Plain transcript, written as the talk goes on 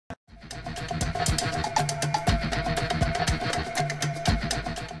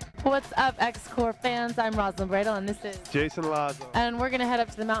What's up, Xcorps fans? I'm Roslyn Bradle, and this is Jason Lazo. And we're going to head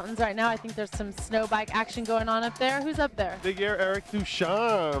up to the mountains right now. I think there's some snow bike action going on up there. Who's up there? Big air Eric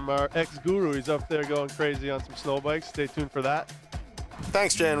Ducharme, our ex-guru. He's up there going crazy on some snow bikes. Stay tuned for that.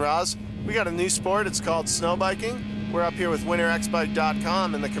 Thanks, Jay and Roz. We got a new sport. It's called snowbiking. We're up here with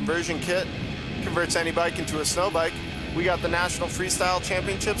winnerxbike.com, and the conversion kit converts any bike into a snow bike. We got the National Freestyle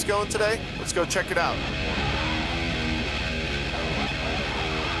Championships going today. Let's go check it out.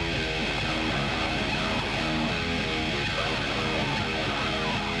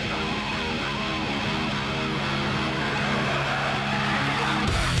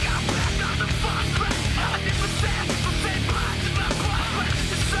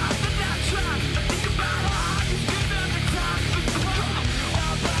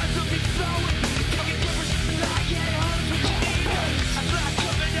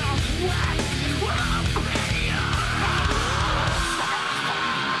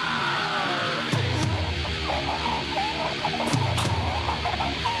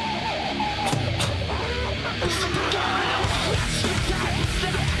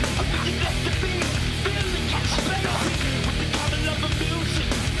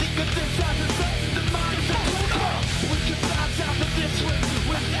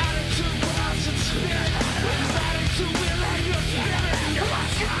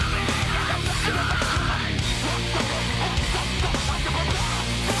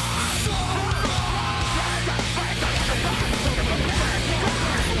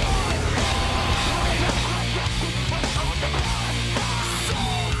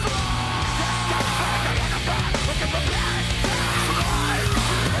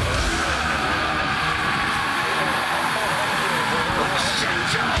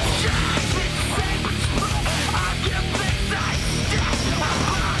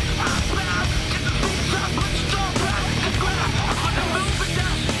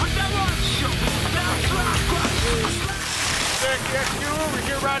 We're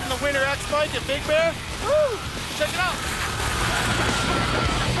here riding the Winter X bike at Big Bear. Woo! Check it out.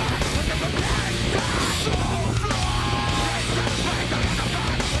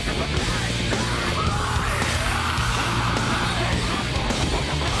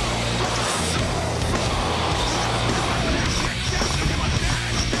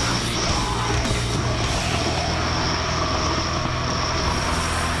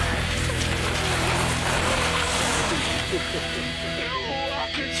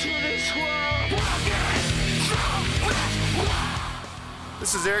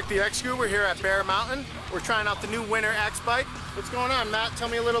 This is Eric the X-Guru. We're here at Bear Mountain. We're trying out the new Winter X bike. What's going on, Matt? Tell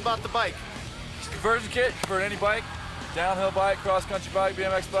me a little about the bike. It's a conversion kit. Convert any bike, downhill bike, cross-country bike,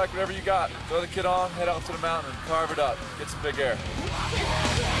 BMX bike, whatever you got. Throw the kit on, head out to the mountain, and carve it up. Get some big air.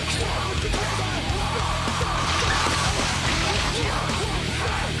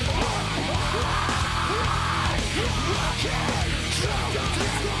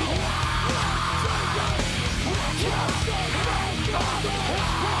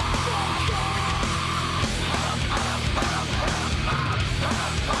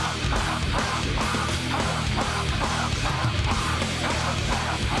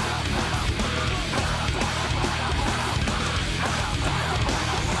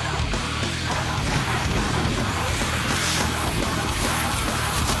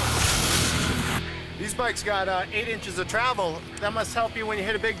 These bikes got 8 inches of travel. That must help you when you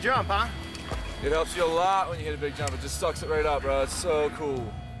hit a big jump, huh? It helps you a lot when you hit a big jump. It just sucks it right up, bro. It's so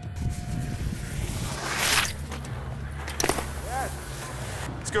cool.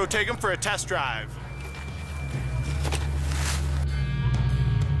 Let's go take them for a test drive.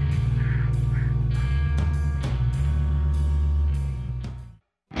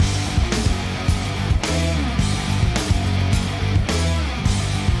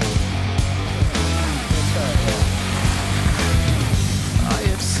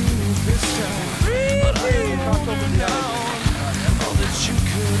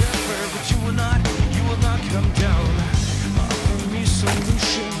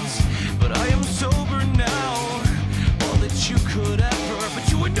 But I am so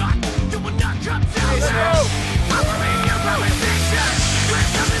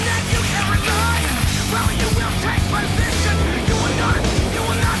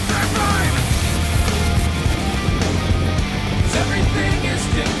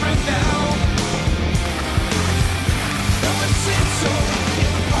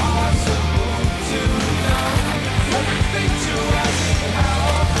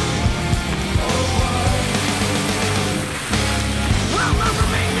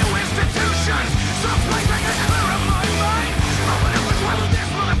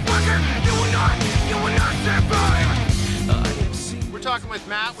with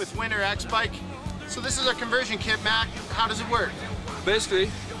Matt with Winter X-Bike. So this is a conversion kit, Matt. How does it work? Basically,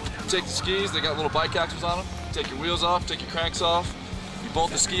 you take the skis, they got little bike axles on them. Take your wheels off, take your cranks off. You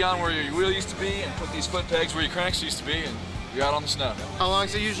bolt the ski on where your wheel used to be and put these foot pegs where your cranks used to be, and you're out on the snow. How long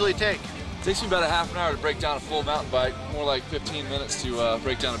does it usually take? It takes me about a half an hour to break down a full mountain bike, more like 15 minutes to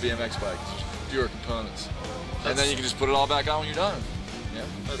break down a BMX bike. Fewer components. And then you can just put it all back on when you're done. Yeah,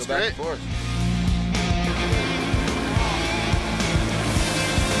 that's go back great. and forth.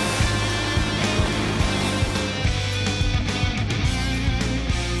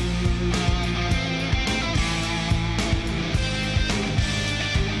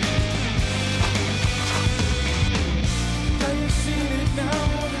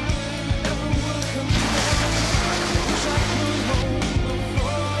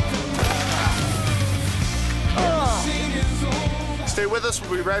 Stay with us,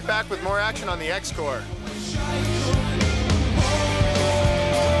 we'll be right back with more action on the Xcorps.